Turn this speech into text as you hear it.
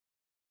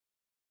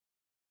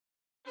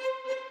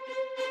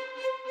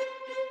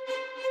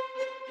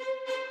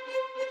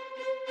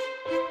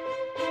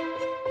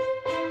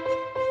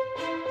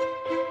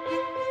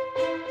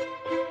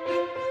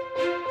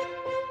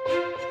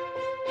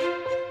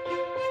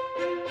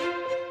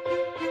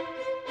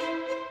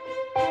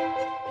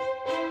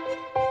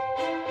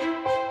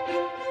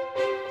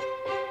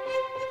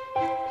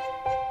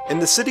In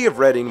the city of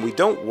Redding, we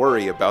don't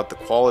worry about the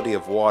quality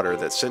of water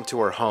that's sent to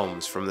our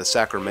homes from the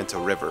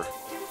Sacramento River.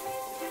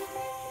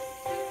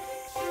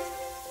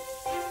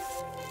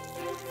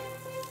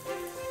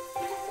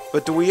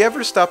 But do we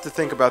ever stop to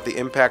think about the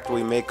impact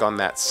we make on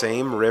that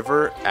same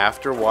river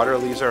after water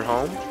leaves our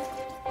home?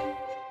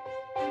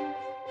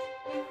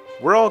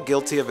 We're all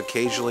guilty of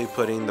occasionally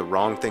putting the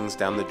wrong things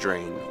down the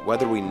drain,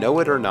 whether we know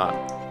it or not.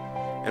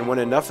 And when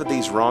enough of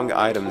these wrong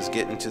items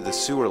get into the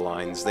sewer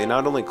lines, they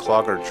not only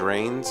clog our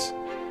drains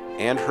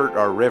and hurt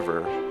our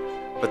river,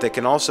 but they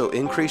can also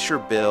increase your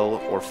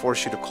bill or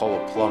force you to call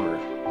a plumber.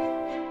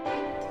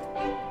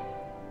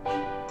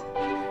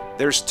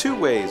 There's two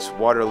ways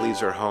water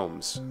leaves our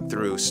homes,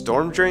 through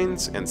storm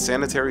drains and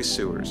sanitary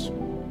sewers.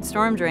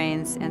 Storm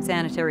drains and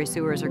sanitary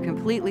sewers are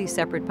completely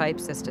separate pipe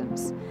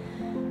systems.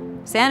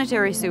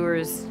 Sanitary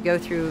sewers go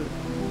through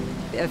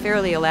a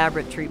fairly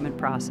elaborate treatment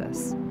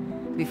process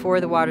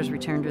before the water is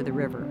returned to the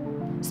river.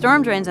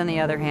 Storm drains, on the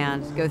other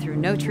hand, go through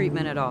no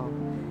treatment at all.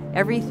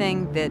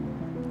 Everything that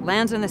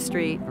lands on the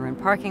street or in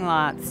parking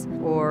lots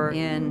or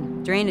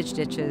in drainage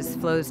ditches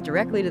flows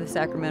directly to the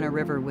Sacramento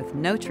River with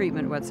no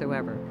treatment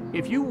whatsoever.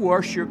 If you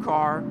wash your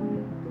car,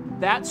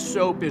 that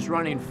soap is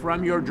running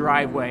from your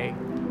driveway,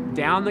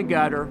 down the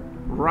gutter,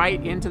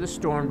 right into the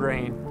storm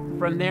drain.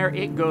 From there,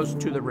 it goes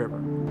to the river.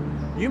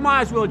 You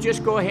might as well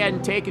just go ahead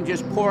and take and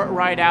just pour it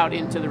right out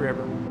into the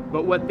river.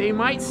 But what they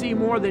might see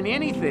more than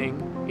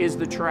anything is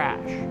the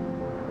trash.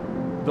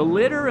 The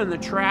litter and the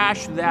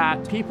trash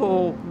that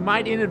people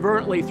might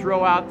inadvertently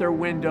throw out their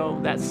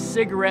window, that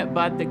cigarette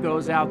butt that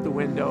goes out the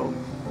window,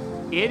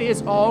 it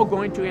is all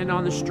going to end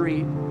on the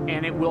street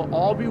and it will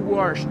all be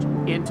washed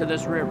into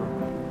this river.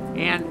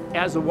 And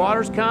as the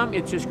waters come,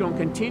 it's just going to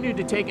continue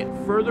to take it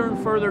further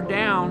and further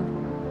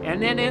down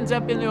and then ends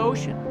up in the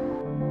ocean.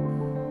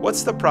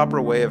 What's the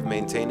proper way of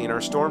maintaining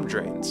our storm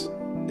drains?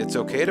 It's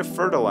okay to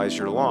fertilize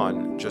your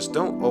lawn, just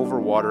don't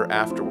overwater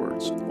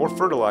afterwards, or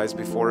fertilize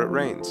before it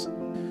rains.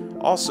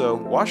 Also,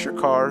 wash your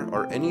car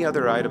or any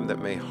other item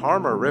that may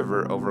harm our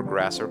river over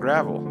grass or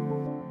gravel.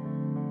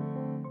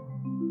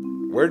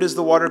 Where does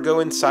the water go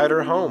inside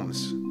our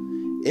homes?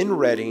 In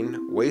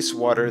Redding,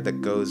 wastewater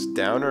that goes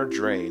down our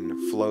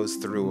drain flows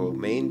through a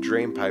main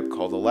drain pipe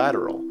called a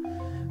lateral.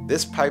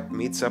 This pipe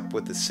meets up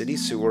with the city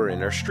sewer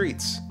in our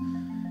streets.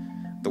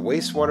 The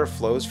wastewater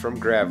flows from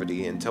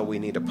gravity until we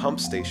need a pump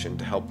station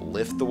to help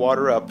lift the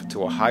water up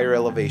to a higher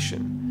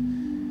elevation.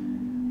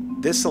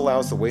 This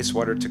allows the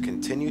wastewater to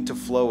continue to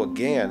flow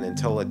again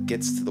until it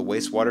gets to the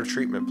wastewater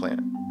treatment plant.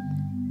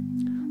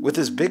 With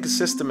this big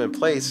system in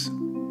place,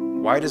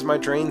 why does my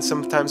drain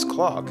sometimes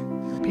clog?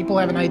 People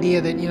have an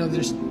idea that,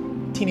 there's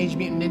Teenage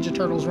Mutant Ninja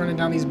Turtles running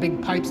down these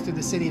big pipes through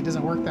the city. It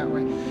doesn't work that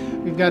way.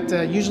 We've got,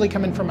 usually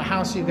coming from a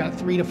house, you've got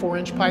 3 to 4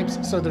 inch pipes,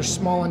 so they're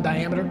small in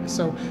diameter.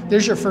 So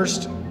there's your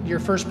first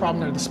problem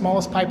there. The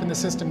smallest pipe in the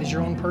system is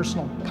your own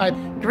personal pipe.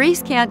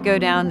 Grease can't go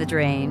down the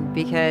drain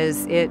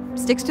because it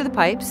sticks to the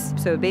pipes,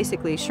 so it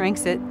basically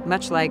shrinks it,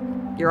 much like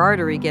your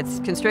artery gets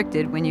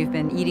constricted when you've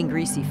been eating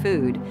greasy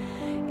food.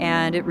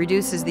 And it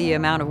reduces the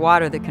amount of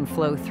water that can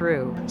flow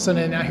through. So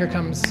then now here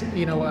comes,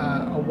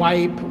 a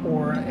wipe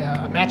or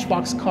a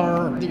matchbox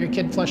car that your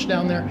kid flushed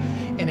down there,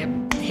 and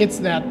it hits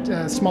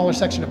that smaller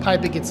section of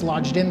pipe, it gets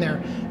lodged in there,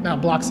 now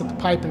it blocks up the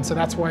pipe, and so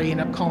that's why you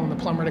end up calling the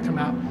plumber to come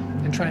out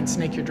and try and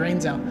snake your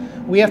drains out.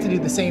 We have to do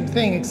the same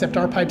thing, except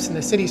our pipes in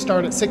the city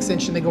start at 6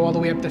 inch and they go all the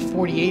way up to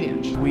 48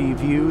 inch. We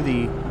view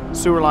the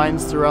sewer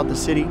lines throughout the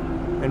city,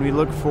 and we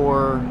look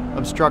for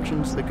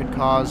obstructions that could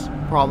cause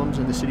problems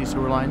in the city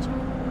sewer lines.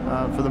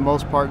 For the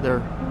most part,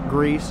 they're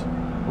grease,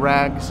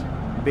 rags,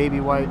 baby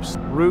wipes,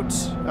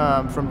 roots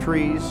from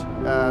trees.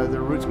 The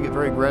roots can get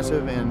very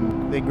aggressive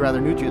and they grab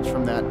their nutrients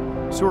from that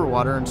sewer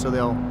water, and so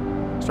they'll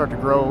start to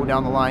grow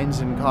down the lines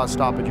and cause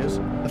stoppages.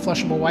 The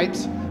flushable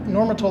wipes,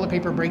 normal toilet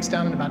paper breaks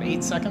down in about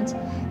 8 seconds,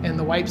 and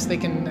the wipes, they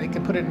can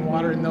put it in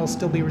water and they'll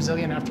still be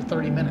resilient after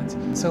 30 minutes.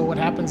 So what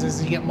happens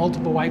is you get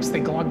multiple wipes,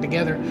 they glog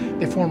together,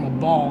 they form a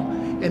ball,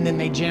 and then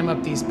they jam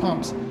up these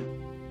pumps.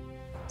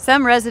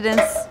 Some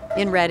residents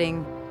in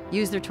Redding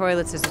use their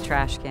toilets as a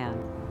trash can.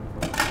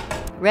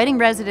 Redding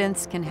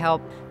residents can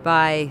help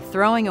by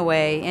throwing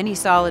away any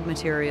solid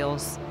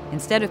materials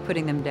instead of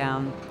putting them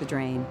down the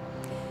drain.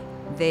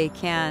 They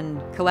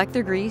can collect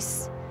their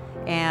grease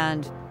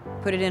and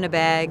put it in a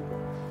bag,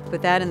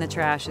 put that in the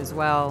trash as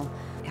well.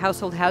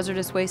 Household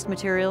hazardous waste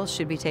materials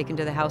should be taken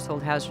to the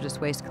household hazardous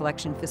waste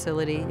collection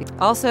facility.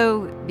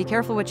 Also, be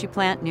careful what you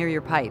plant near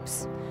your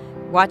pipes.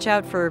 Watch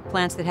out for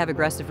plants that have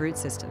aggressive root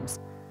systems.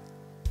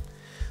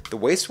 The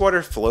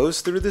wastewater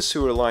flows through the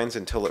sewer lines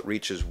until it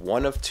reaches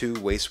one of 2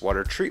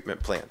 wastewater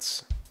treatment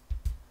plants.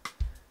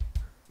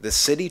 The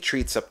city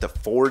treats up to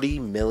 40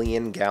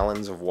 million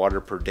gallons of water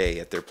per day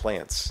at their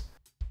plants.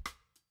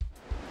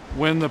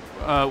 When the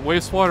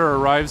wastewater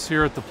arrives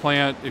here at the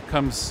plant, it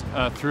comes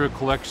through a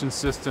collection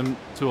system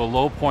to a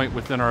low point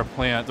within our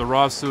plant. The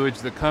raw sewage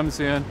that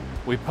comes in,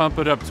 we pump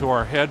it up to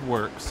our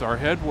headworks. Our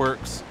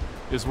headworks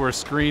is where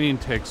screening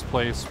takes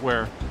place,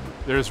 where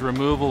there's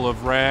removal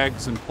of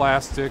rags and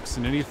plastics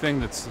and anything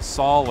that's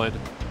solid.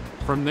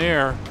 From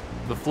there,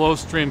 the flow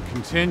stream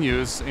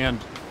continues, and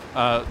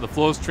the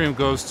flow stream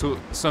goes to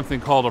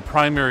something called a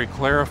primary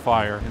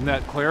clarifier. In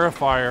that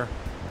clarifier,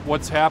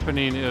 what's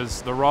happening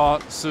is the raw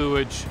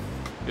sewage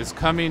is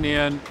coming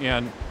in,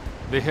 and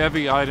the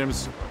heavy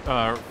items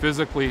are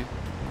physically,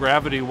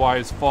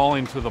 gravity-wise,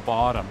 falling to the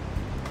bottom.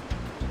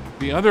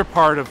 The other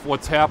part of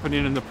what's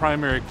happening in the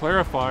primary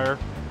clarifier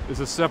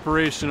is a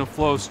separation of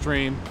flow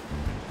stream,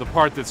 the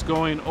part that's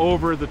going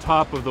over the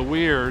top of the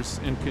weirs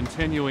and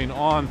continuing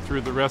on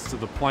through the rest of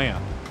the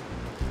plant.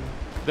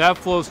 That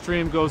flow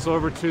stream goes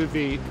over to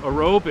the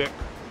aerobic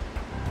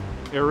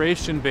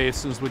aeration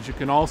basins, which you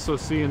can also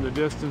see in the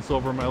distance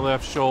over my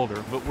left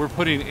shoulder. But we're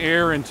putting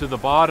air into the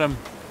bottom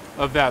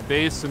of that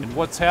basin. And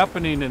what's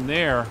happening in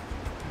there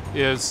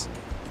is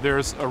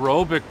there's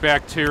aerobic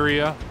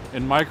bacteria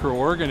and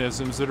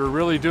microorganisms that are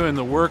really doing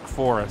the work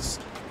for us.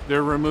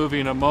 They're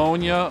removing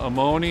ammonia,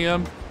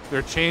 ammonium.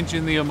 They're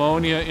changing the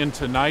ammonia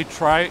into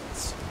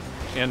nitrites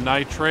and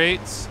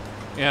nitrates.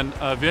 And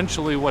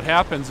eventually what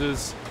happens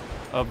is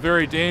a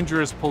very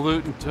dangerous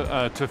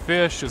pollutant to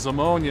fish is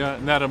ammonia,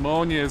 and that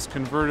ammonia is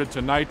converted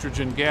to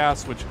nitrogen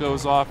gas, which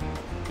goes off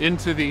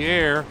into the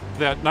air.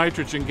 That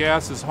nitrogen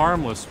gas is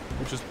harmless,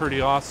 which is pretty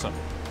awesome.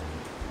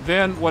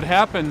 Then what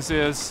happens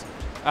is,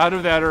 out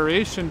of that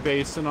aeration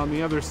basin on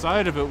the other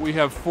side of it, we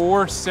have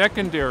 4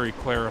 secondary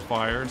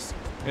clarifiers,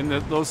 and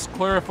those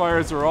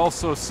clarifiers are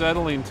also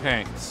settling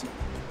tanks.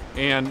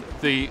 And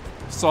the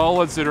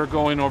solids that are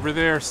going over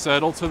there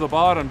settle to the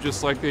bottom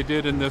just like they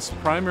did in this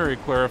primary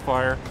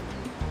clarifier.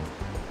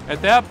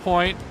 At that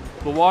point,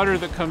 the water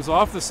that comes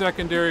off the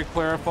secondary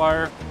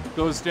clarifier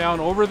goes down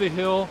over the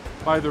hill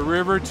by the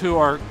river to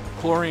our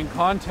chlorine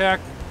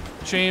contact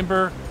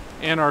chamber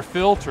and our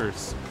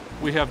filters.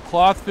 We have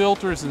cloth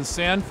filters and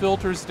sand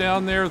filters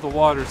down there. The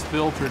water's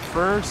filtered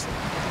first.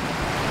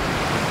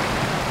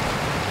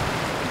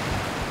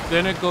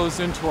 Then it goes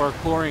into our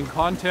chlorine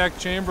contact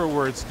chamber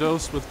where it's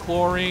dosed with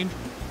chlorine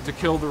to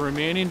kill the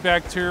remaining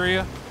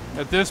bacteria.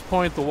 At this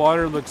point, the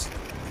water looks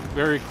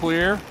very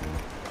clear,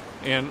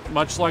 and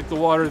much like the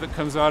water that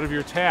comes out of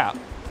your tap.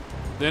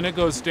 Then it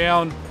goes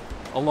down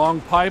a long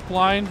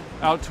pipeline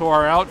out to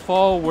our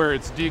outfall where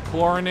it's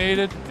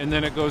dechlorinated, and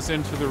then it goes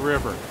into the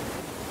river.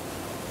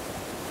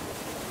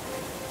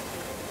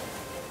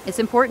 It's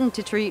important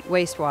to treat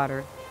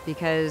wastewater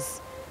because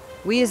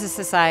we as a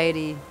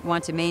society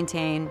want to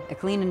maintain a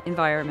clean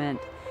environment,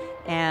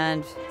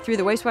 and through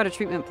the wastewater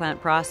treatment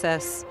plant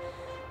process,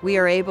 we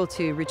are able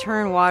to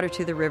return water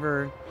to the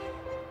river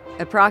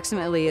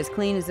approximately as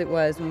clean as it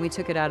was when we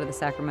took it out of the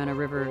Sacramento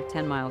River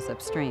 10 miles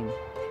upstream.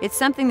 It's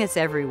something that's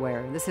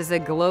everywhere. This is a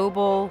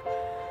global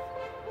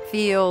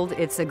field,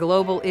 it's a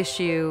global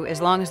issue. As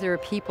long as there are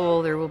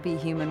people, there will be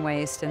human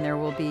waste, and there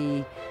will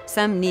be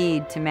some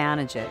need to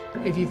manage it.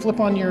 If you flip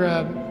on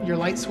your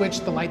light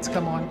switch, the lights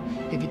come on.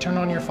 If you turn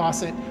on your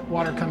faucet,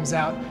 water comes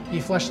out.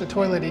 You flush the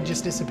toilet, it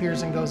just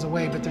disappears and goes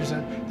away. But there's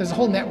a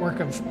whole network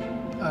of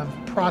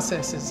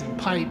processes and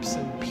pipes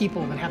and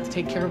people that have to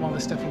take care of all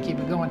this stuff and keep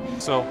it going.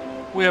 So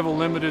we have a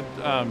limited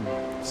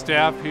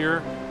staff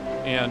here,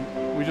 and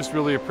we just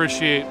really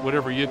appreciate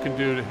whatever you can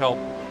do to help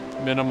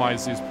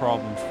minimize these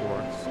problems for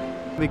us.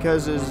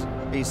 Because as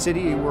a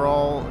city, we're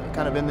all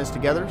kind of in this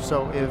together.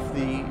 So if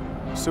the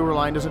sewer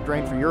line doesn't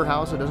drain for your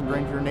house, it doesn't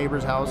drain for your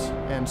neighbor's house,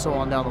 and so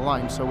on down the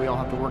line. So we all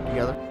have to work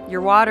together.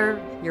 Your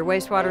water, your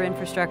wastewater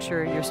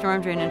infrastructure, your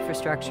storm drain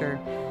infrastructure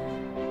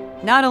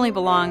not only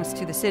belongs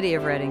to the city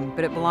of Redding,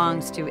 but it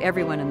belongs to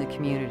everyone in the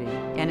community.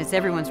 And it's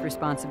everyone's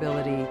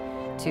responsibility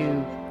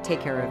to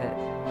take care of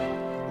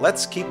it.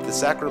 Let's keep the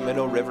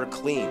Sacramento River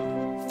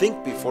clean.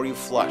 Think before you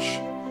flush.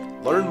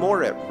 Learn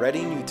more at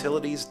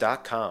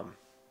reddingutilities.com.